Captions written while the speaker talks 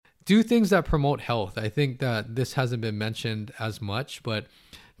do things that promote health. I think that this hasn't been mentioned as much, but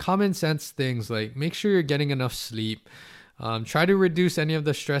common sense things like make sure you're getting enough sleep. Try to reduce any of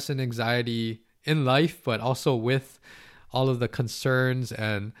the stress and anxiety in life, but also with all of the concerns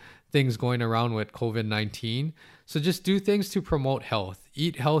and things going around with COVID-19. So just do things to promote health.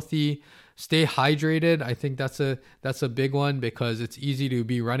 Eat healthy, stay hydrated. I think that's a big one because it's easy to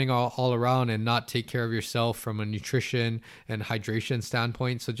be running all around and not take care of yourself from a nutrition and hydration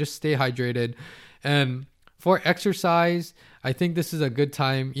standpoint. So just stay hydrated. And for exercise, I think this is a good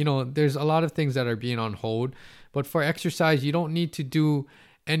time. There's a lot of things that are being on hold, but for exercise, you don't need to do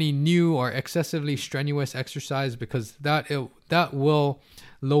any new or excessively strenuous exercise because that will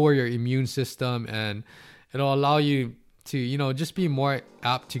lower your immune system and it'll allow you to, just be more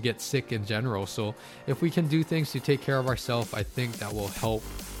apt to get sick in general. So if we can do things to take care of ourselves, I think that will help.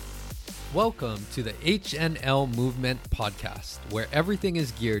 Welcome to the HNL Movement Podcast, where everything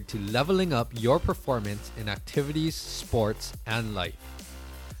is geared to leveling up your performance in activities, sports, and life.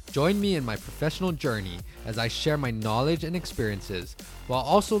 Join me in my professional journey as I share my knowledge and experiences while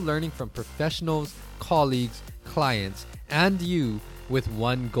also learning from professionals, colleagues, clients, and you with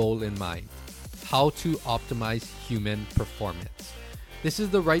one goal in mind: how to optimize human performance. This is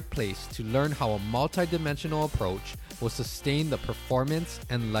the right place to learn how a multidimensional approach will sustain the performance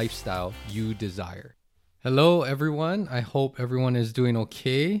and lifestyle you desire. Hello, everyone. I hope everyone is doing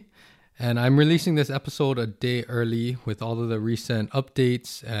okay. And I'm releasing this episode a day early with all of the recent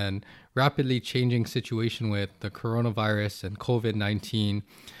updates and rapidly changing situation with the coronavirus and COVID-19.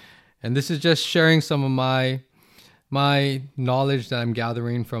 And this is just sharing some of my knowledge that I'm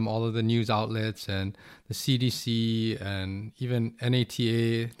gathering from all of the news outlets and the CDC and even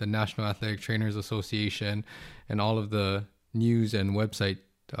NATA, the National Athletic Trainers Association, and all of the news and website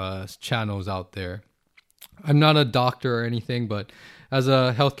channels out there. I'm not a doctor or anything, but as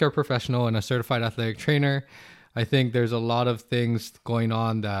a healthcare professional and a certified athletic trainer, I think there's a lot of things going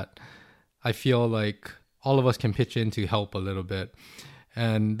on that I feel like all of us can pitch in to help a little bit.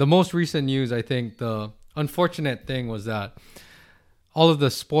 And the most recent news, I think the unfortunate thing was that all of the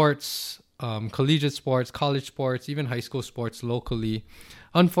sports, collegiate sports, college sports, even high school sports locally,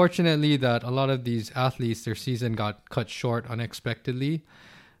 unfortunately that a lot of these athletes, their season got cut short unexpectedly.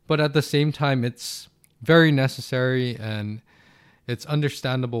 But at the same time, it's very necessary and it's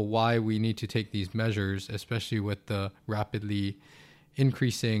understandable why we need to take these measures, especially with the rapidly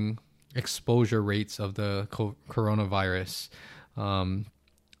increasing exposure rates of the coronavirus.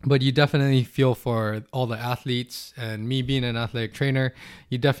 But you definitely feel for all the athletes, and me being an athletic trainer,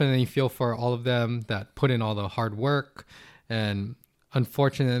 you definitely feel for all of them that put in all the hard work, and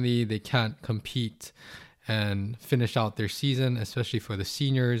unfortunately they can't compete and finish out their season, especially for the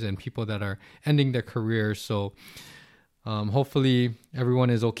seniors and people that are ending their careers. So hopefully everyone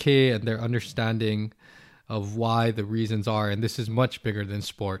is okay and they're understanding of why the reasons are, and this is much bigger than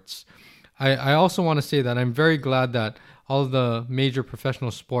sports. I also want to say that I'm very glad that all of the major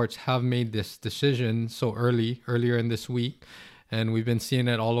professional sports have made this decision so earlier in this week. And we've been seeing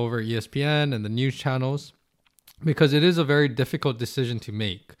it all over ESPN and the news channels because it is a very difficult decision to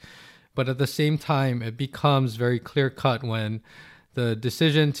make. But at the same time, it becomes very clear cut when the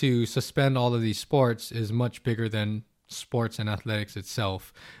decision to suspend all of these sports is much bigger than sports and athletics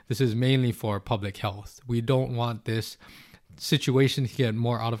itself. This is mainly for public health. We don't want this situation to get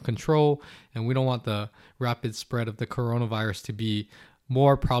more out of control, and we don't want the rapid spread of the coronavirus to be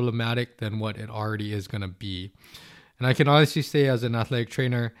more problematic than what it already is going to be. And I can honestly say, as an athletic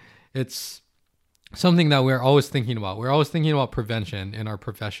trainer, it's something that we're always thinking about. We're always thinking about prevention in our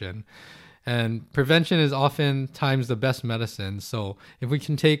profession. And prevention is oftentimes the best medicine. So if we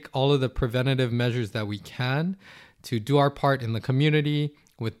can take all of the preventative measures that we can to do our part in the community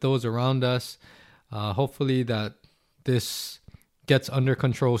with those around us, hopefully that this gets under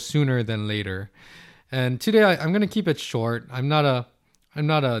control sooner than later. And today I'm going to keep it short. I'm not a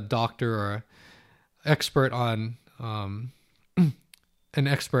doctor or expert on an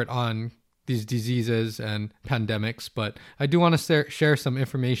expert on these diseases and pandemics, but I do want to share some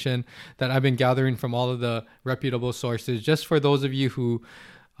information that I've been gathering from all of the reputable sources, just for those of you who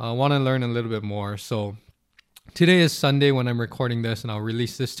want to learn a little bit more. So today is Sunday when I'm recording this, and I'll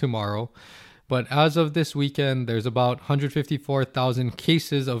release this tomorrow. But as of this weekend, there's about 154,000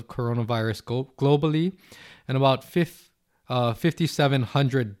 cases of coronavirus globally, and about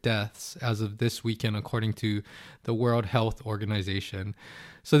 5,700 deaths as of this weekend, according to the World Health Organization.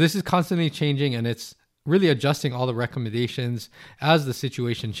 So this is constantly changing, and it's really adjusting all the recommendations as the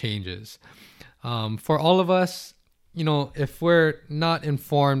situation changes. For all of us, if we're not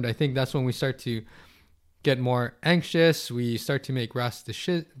informed, I think that's when we start to get more anxious, we start to make rash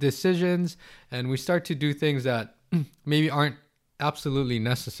decisions, and we start to do things that maybe aren't absolutely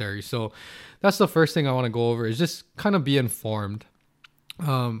necessary. So that's the first thing I want to go over, is just kind of be informed.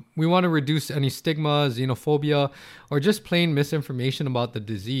 We want to reduce any stigma, xenophobia, or just plain misinformation about the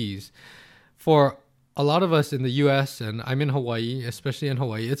disease. For a lot of us in the US, and I'm in Hawaii, especially in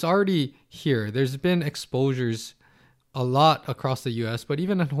Hawaii, it's already here. There's been exposures a lot across the US, but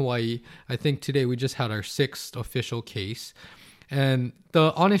even in Hawaii, I think today we just had our 6th official case. And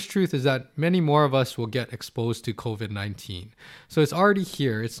the honest truth is that many more of us will get exposed to COVID-19. So it's already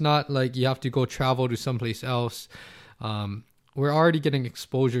here. It's not like you have to go travel to someplace else. We're already getting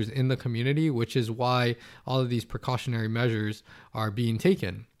exposures in the community, which is why all of these precautionary measures are being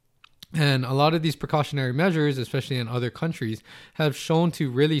taken. And a lot of these precautionary measures, especially in other countries, have shown to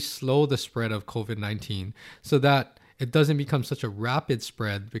really slow the spread of COVID-19 so that it doesn't become such a rapid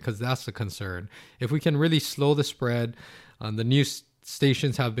spread, because that's the concern. If we can really slow the spread, the news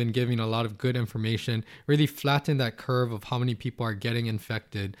stations have been giving a lot of good information, really flatten that curve of how many people are getting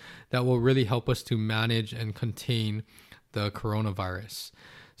infected. That will really help us to manage and contain the coronavirus.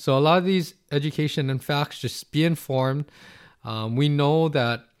 So a lot of these education and facts, just be informed. We know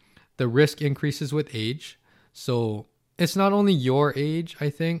that the risk increases with age. So it's not only your age,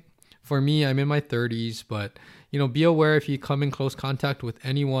 I think. For me, I'm in my 30s, but be aware if you come in close contact with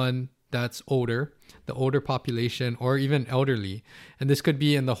anyone that's older, the older population, or even elderly. And this could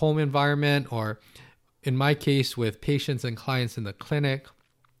be in the home environment, or in my case with patients and clients in the clinic.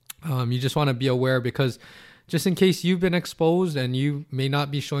 You just want to be aware, because just in case you've been exposed and you may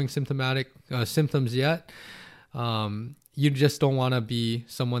not be showing symptoms yet, you just don't want to be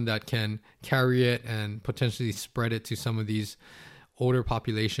someone that can carry it and potentially spread it to some of these older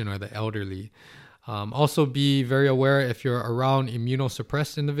population or the elderly. Also be very aware if you're around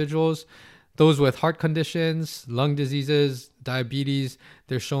immunosuppressed individuals. Those with heart conditions, lung diseases, diabetes,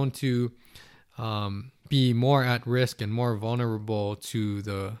 they're shown to be more at risk and more vulnerable to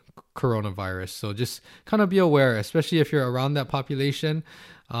the coronavirus. So just kind of be aware, especially if you're around that population.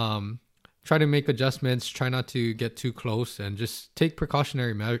 Try to make adjustments, try not to get too close, and just take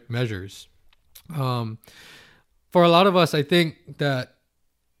precautionary measures. For a lot of us, I think that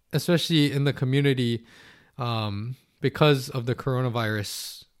especially in the community, because of the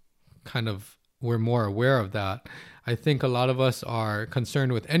coronavirus, we're more aware of that. I think a lot of us are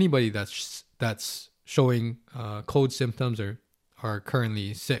concerned with anybody that's showing cold symptoms or are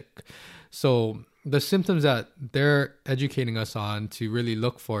currently sick. So the symptoms that they're educating us on to really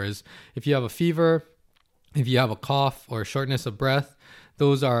look for is if you have a fever, if you have a cough or shortness of breath,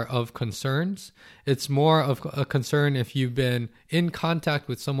 those are of concerns. It's more of a concern if you've been in contact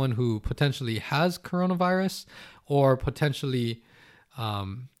with someone who potentially has coronavirus or potentially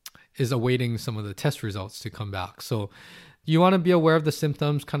is awaiting some of the test results to come back. So you want to be aware of the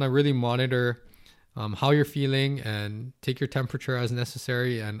symptoms, kind of really monitor how you're feeling, and take your temperature as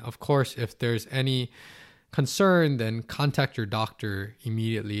necessary. And of course, if there's any concern, then contact your doctor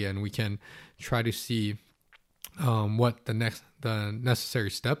immediately, and we can try to see what the necessary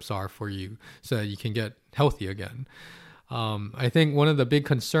steps are for you so that you can get healthy again. I think one of the big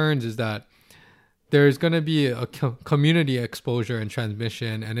concerns is that there's going to be a community exposure and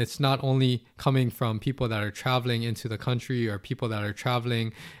transmission, and it's not only coming from people that are traveling into the country or people that are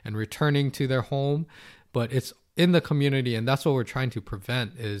traveling and returning to their home, but it's in the community, and that's what we're trying to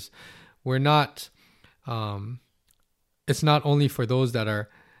prevent. Is we're not it's not only for those that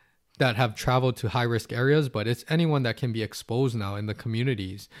have traveled to high risk areas, but it's anyone that can be exposed now in the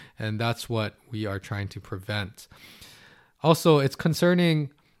communities, and that's what we are trying to prevent. Also, it's concerning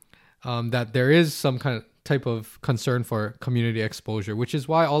that there is some type of concern for community exposure, which is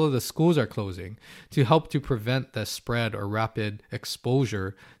why all of the schools are closing, to help to prevent the spread or rapid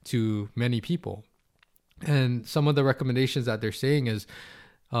exposure to many people. And some of the recommendations that they're saying is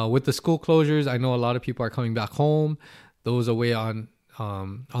with the school closures, I know a lot of people are coming back home. Those away on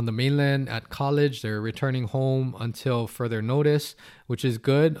the mainland at college, they're returning home until further notice, which is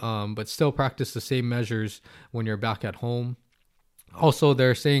good, but still practice the same measures when you're back at home. Also,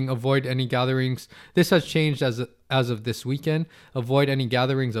 they're saying avoid any gatherings. This has changed as of this weekend. Avoid any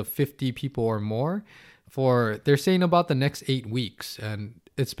gatherings of 50 people or more they're saying about the next 8 weeks. And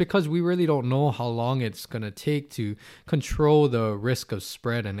it's because we really don't know how long it's going to take to control the risk of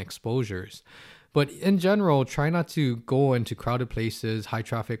spread and exposures. But in general, try not to go into crowded places, high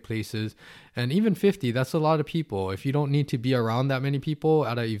traffic places, and even 50, that's a lot of people. If you don't need to be around that many people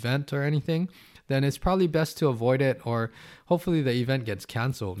at an event or anything, then it's probably best to avoid it, or hopefully the event gets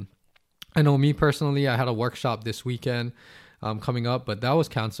canceled. I know me personally, I had a workshop this weekend coming up, but that was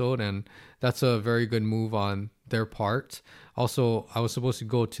canceled, and that's a very good move on their part. Also, I was supposed to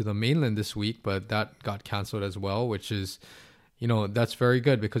go to the mainland this week, but that got canceled as well, which is, that's very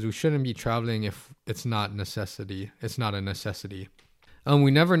good because we shouldn't be traveling if it's not necessity. It's not a necessity.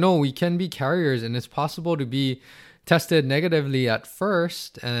 We never know. We can be carriers, and it's possible to be tested negatively at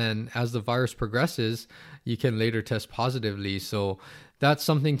first, and as the virus progresses, you can later test positively. So that's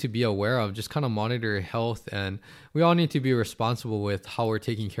something to be aware of. Just kind of monitor your health, and we all need to be responsible with how we're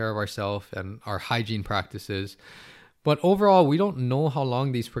taking care of ourselves and our hygiene practices. But overall, we don't know how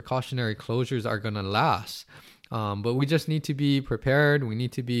long these precautionary closures are going to last. But we just need to be prepared. We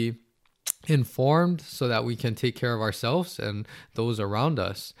need to be informed so that we can take care of ourselves and those around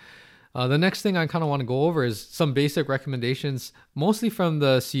us. The next thing I kind of want to go over is some basic recommendations, mostly from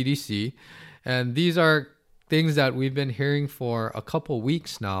the CDC. And these are things that we've been hearing for a couple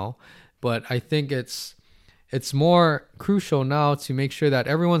weeks now, but I think it's more crucial now to make sure that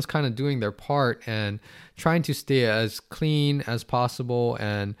everyone's kind of doing their part and trying to stay as clean as possible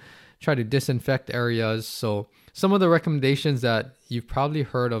and try to disinfect areas. So some of the recommendations that you've probably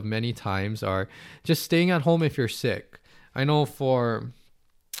heard of many times are just staying at home if you're sick. I know for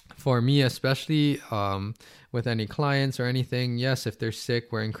me especially, with any clients or anything, yes, if they're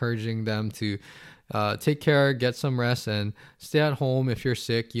sick, we're encouraging them to take care, get some rest, and stay at home if you're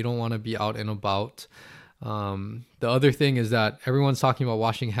sick. You don't want to be out and about. The other thing is that everyone's talking about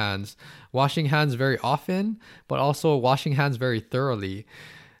washing hands very often, but also washing hands very thoroughly.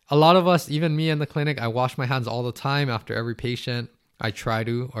 A lot of us, even me in the clinic, I wash my hands all the time after every patient. I try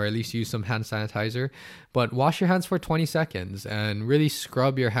to, or at least use some hand sanitizer, but wash your hands for 20 seconds and really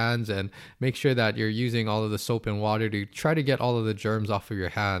scrub your hands and make sure that you're using all of the soap and water to try to get all of the germs off of your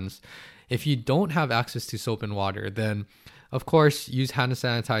hands. If you don't have access to soap and water, then of course use hand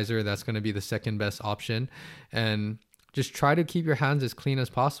sanitizer. That's going to be the second best option, and just try to keep your hands as clean as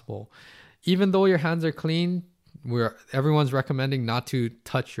possible. Even though your hands are clean, everyone's recommending not to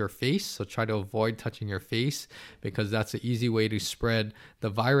touch your face, so try to avoid touching your face because that's an easy way to spread the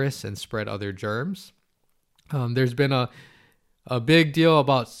virus and spread other germs. There's been a big deal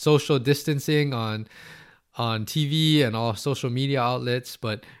about social distancing on TV and all social media outlets,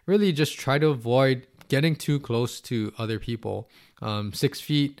 but really just try to avoid getting too close to other people. 6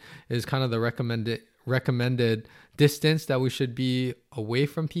 feet is kind of the recommended distance that we should be away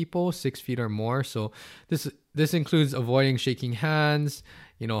from people, 6 feet or more. So this includes avoiding shaking hands,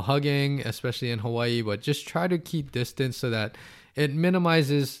 hugging, especially in Hawaii, but just try to keep distance so that it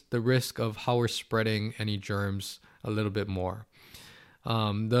minimizes the risk of how we're spreading any germs a little bit more.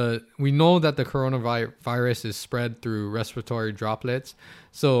 We know that the coronavirus is spread through respiratory droplets.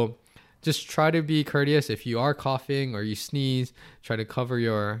 So just try to be courteous. If you are coughing or you sneeze, try to cover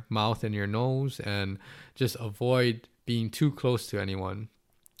your mouth and your nose and just avoid being too close to anyone.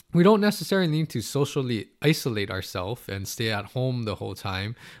 We don't necessarily need to socially isolate ourselves and stay at home the whole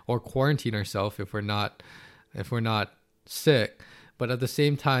time or quarantine ourselves if we're not sick. But at the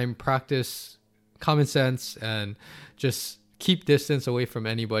same time, practice common sense and just keep distance away from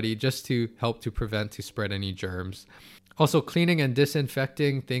anybody just to help to prevent to spread any germs. Also, cleaning and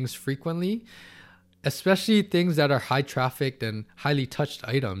disinfecting things frequently, especially things that are high trafficked and highly touched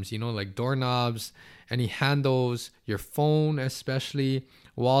items, like doorknobs, any handles, your phone especially,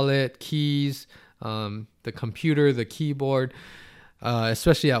 wallet, keys, the computer, the keyboard.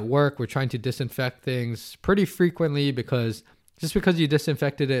 Especially at work, we're trying to disinfect things pretty frequently because just because you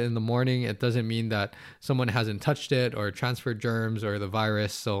disinfected it in the morning, it doesn't mean that someone hasn't touched it or transferred germs or the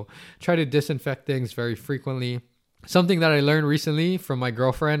virus. So try to disinfect things very frequently. Something that I learned recently from my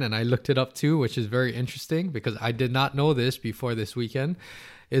girlfriend, and I looked it up too, which is very interesting because I did not know this before this weekend,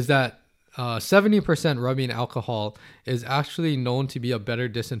 is that 70% rubbing alcohol is actually known to be a better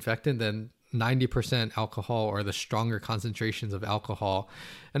disinfectant than 90% alcohol or the stronger concentrations of alcohol.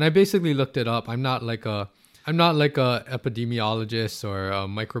 And I basically looked it up. I'm not like a epidemiologist or a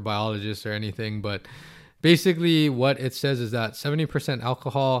microbiologist or anything, but basically what it says is that 70%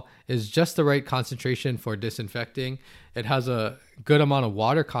 alcohol is just the right concentration for disinfecting. It has a good amount of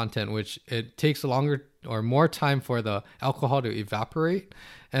water content, which it takes longer or more time for the alcohol to evaporate,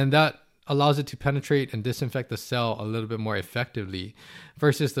 and that allows it to penetrate and disinfect the cell a little bit more effectively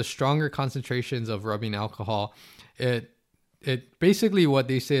versus the stronger concentrations of rubbing alcohol. It basically, what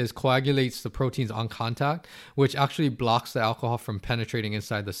they say is, coagulates the proteins on contact, which actually blocks the alcohol from penetrating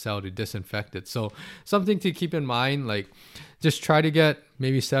inside the cell to disinfect it. So something to keep in mind, like just try to get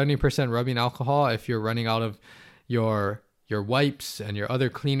maybe 70% rubbing alcohol if you're running out of your wipes and your other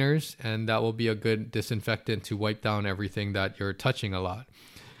cleaners, and that will be a good disinfectant to wipe down everything that you're touching a lot.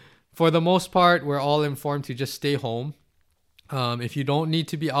 For the most part, we're all informed to just stay home. If you don't need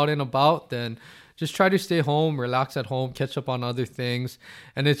to be out and about, then just try to stay home, relax at home, catch up on other things.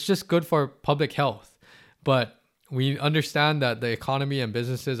 And it's just good for public health. But we understand that the economy and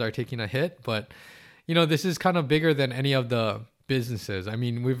businesses are taking a hit. But, this is kind of bigger than any of the businesses. I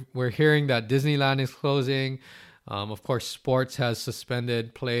mean, we're hearing that Disneyland is closing. Of course, sports has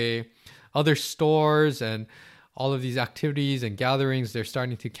suspended play. Other stores and all of these activities and gatherings, they're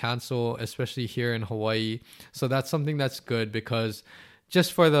starting to cancel, especially here in Hawaii. So that's something that's good, because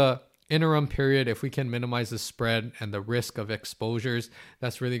just for the interim period, if we can minimize the spread and the risk of exposures,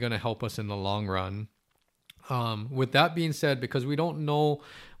 that's really going to help us in the long run. With that being said, because we don't know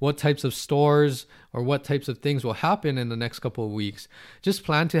what types of stores or what types of things will happen in the next couple of weeks, just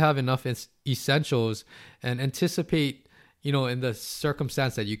plan to have enough essentials and anticipate, in the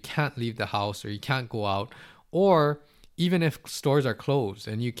circumstance that you can't leave the house or you can't go out, or even if stores are closed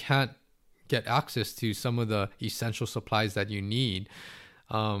and you can't get access to some of the essential supplies that you need.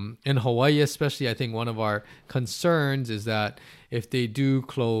 In Hawaii especially, I think one of our concerns is that if they do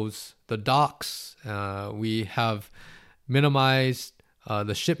close the docks, we have minimized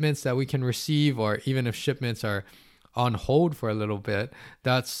the shipments that we can receive, or even if shipments are on hold for a little bit,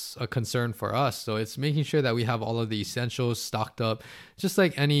 that's a concern for us. So it's making sure that we have all of the essentials stocked up, just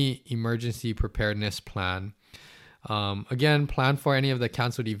like any emergency preparedness plan. Again, plan for any of the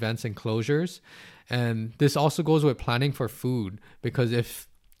canceled events and closures. And this also goes with planning for food, because if,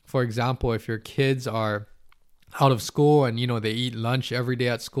 for example, if your kids are out of school and, they eat lunch every day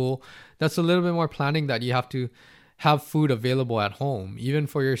at school, that's a little bit more planning that you have to have food available at home, even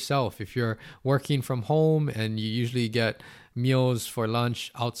for yourself. If you're working from home and you usually get meals for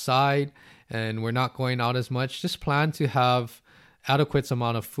lunch outside and we're not going out as much, just plan to have adequate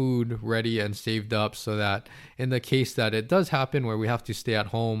amount of food ready and saved up, so that in the case that it does happen where we have to stay at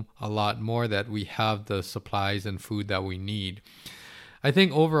home a lot more, that we have the supplies and food that we need. I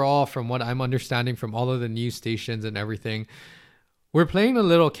think overall, from what I'm understanding from all of the news stations and everything, we're playing a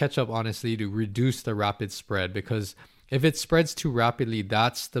little catch up, honestly, to reduce the rapid spread, because if it spreads too rapidly,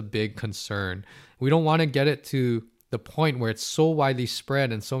 that's the big concern. We don't want to get it to the point where it's so widely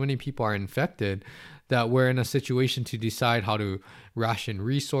spread and so many people are infected that we're in a situation to decide how to ration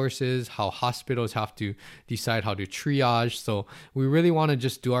resources, how hospitals have to decide how to triage. So we really want to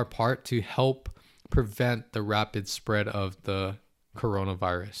just do our part to help prevent the rapid spread of the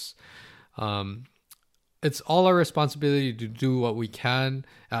coronavirus. It's all our responsibility to do what we can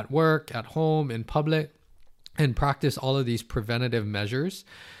at work, at home, in public, and practice all of these preventative measures.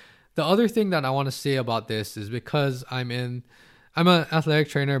 The other thing that I want to say about this is, because I'm an athletic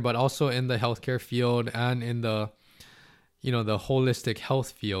trainer, but also in the healthcare field and in the holistic health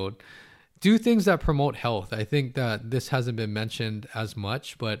field, do things that promote health. I think that this hasn't been mentioned as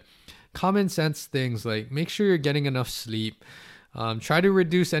much, but common sense things like make sure you're getting enough sleep. Try to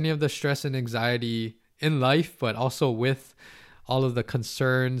reduce any of the stress and anxiety in life, but also with all of the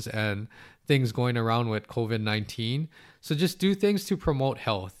concerns and things going around with COVID-19. So just do things to promote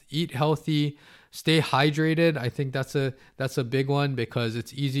health. Eat healthy, stay hydrated. I think that's a big one, because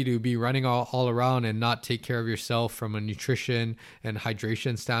it's easy to be running all around and not take care of yourself from a nutrition and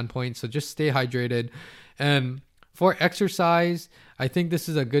hydration standpoint. So just stay hydrated. And for exercise, I think this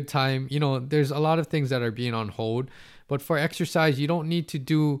is a good time. There's a lot of things that are being on hold, but for exercise, you don't need to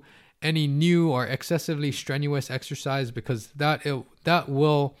do any new or excessively strenuous exercise, because that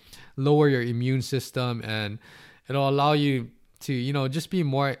will lower your immune system and it'll allow you to, just be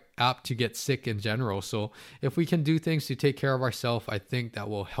more apt to get sick in general. So if we can do things to take care of ourselves, I think that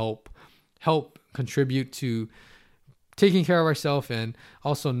will help contribute to taking care of ourselves and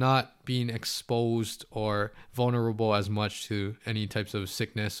also not being exposed or vulnerable as much to any types of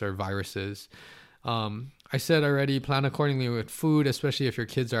sickness or viruses. I said already, plan accordingly with food, especially if your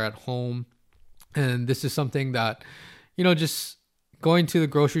kids are at home. And this is something that, just going to the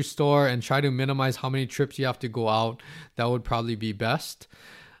grocery store and try to minimize how many trips you have to go out. That would probably be best.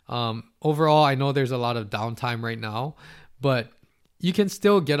 Overall, I know there's a lot of downtime right now, but you can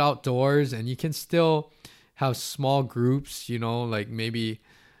still get outdoors and you can still have small groups, like maybe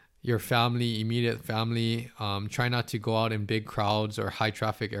your family, immediate family. Try not to go out in big crowds or high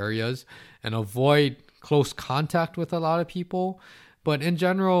traffic areas and avoid close contact with a lot of people. But in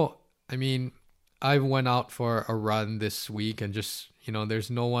general, I mean, I went out for a run this week and just,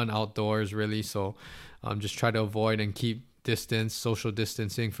 there's no one outdoors really. So just try to avoid and keep social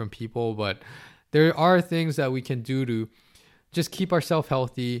distancing from people. But there are things that we can do to just keep ourselves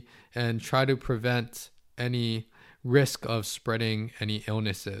healthy and try to prevent any risk of spreading any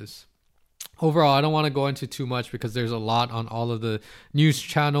illnesses. Overall, I don't want to go into too much because there's a lot on all of the news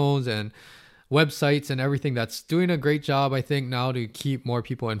channels and websites and everything that's doing a great job, I think, now to keep more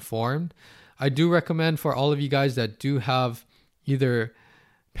people informed. I do recommend for all of you guys that do have either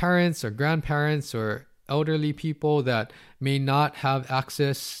parents or grandparents or elderly people that may not have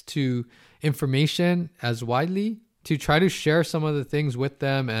access to information as widely, to try to share some of the things with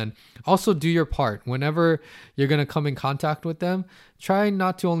them, and also do your part. Whenever you're going to come in contact with them, try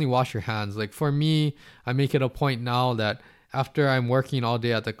not to only wash your hands. Like for me, I make it a point now that after I'm working all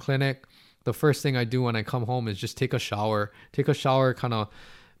day at the clinic, the first thing I do when I come home is just take a shower, kind of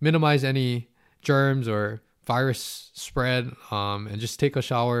minimize any germs or virus spread, and just take a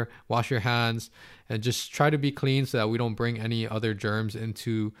shower, wash your hands, and just try to be clean so that we don't bring any other germs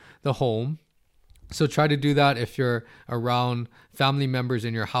into the home. So try to do that if you're around family members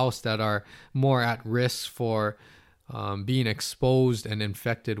in your house that are more at risk for being exposed and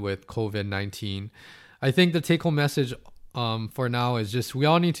infected with COVID-19. I think the take-home message for now is just we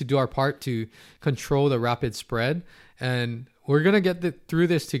all need to do our part to control the rapid spread, and we're going to get through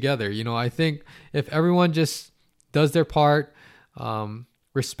this together. I think if everyone just does their part,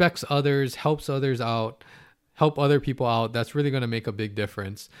 respects others, helps others out, help other people out, that's really going to make a big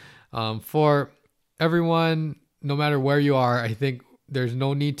difference. For everyone, no matter where you are, I think there's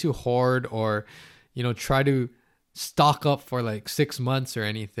no need to hoard or, try to stock up for like 6 months or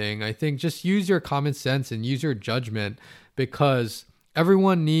anything. I think just use your common sense and use your judgment, because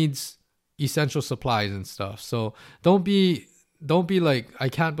everyone needs essential supplies and stuff. So don't be like, I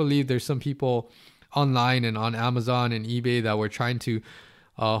can't believe there's some people online and on Amazon and eBay that were trying to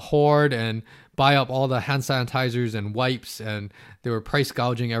hoard and buy up all the hand sanitizers and wipes, and they were price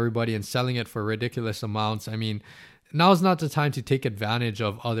gouging everybody and selling it for ridiculous amounts. I mean, now's not the time to take advantage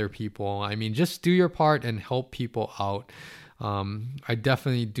of other people. I mean, just do your part and help people out. I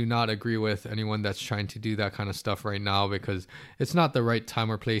definitely do not agree with anyone that's trying to do that kind of stuff right now, because it's not the right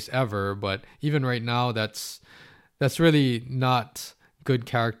time or place ever. But even right now, that's really not good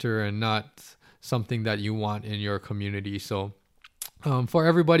character and not something that you want in your community. So for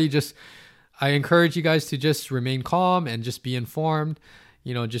everybody, I encourage you guys to just remain calm and just be informed.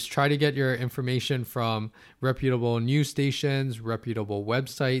 Just try to get your information from reputable news stations, reputable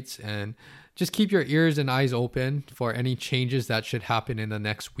websites, and just keep your ears and eyes open for any changes that should happen in the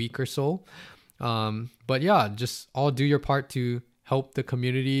next week or so. But yeah, just all do your part to help the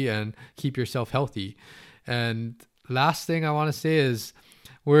community and keep yourself healthy. And last thing I want to say is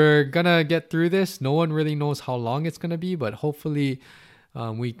we're going to get through this. No one really knows how long it's going to be, but hopefully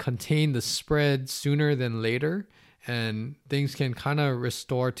we contain the spread sooner than later, and things can kind of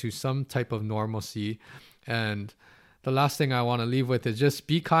restore to some type of normalcy. And the last thing I want to leave with is just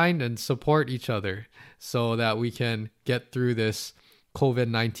be kind and support each other so that we can get through this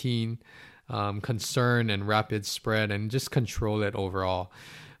COVID-19 concern and rapid spread and just control it overall.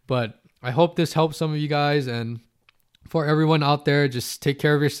 But I hope this helps some of you guys, and for everyone out there, just take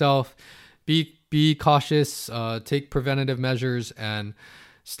care of yourself, be cautious, take preventative measures, and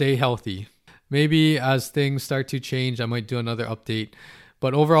stay healthy. Maybe as things start to change, I might do another update.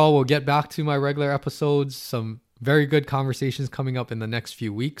 But overall, we'll get back to my regular episodes, some very good conversations coming up in the next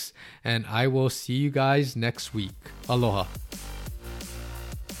few weeks, and I will see you guys next week. Aloha.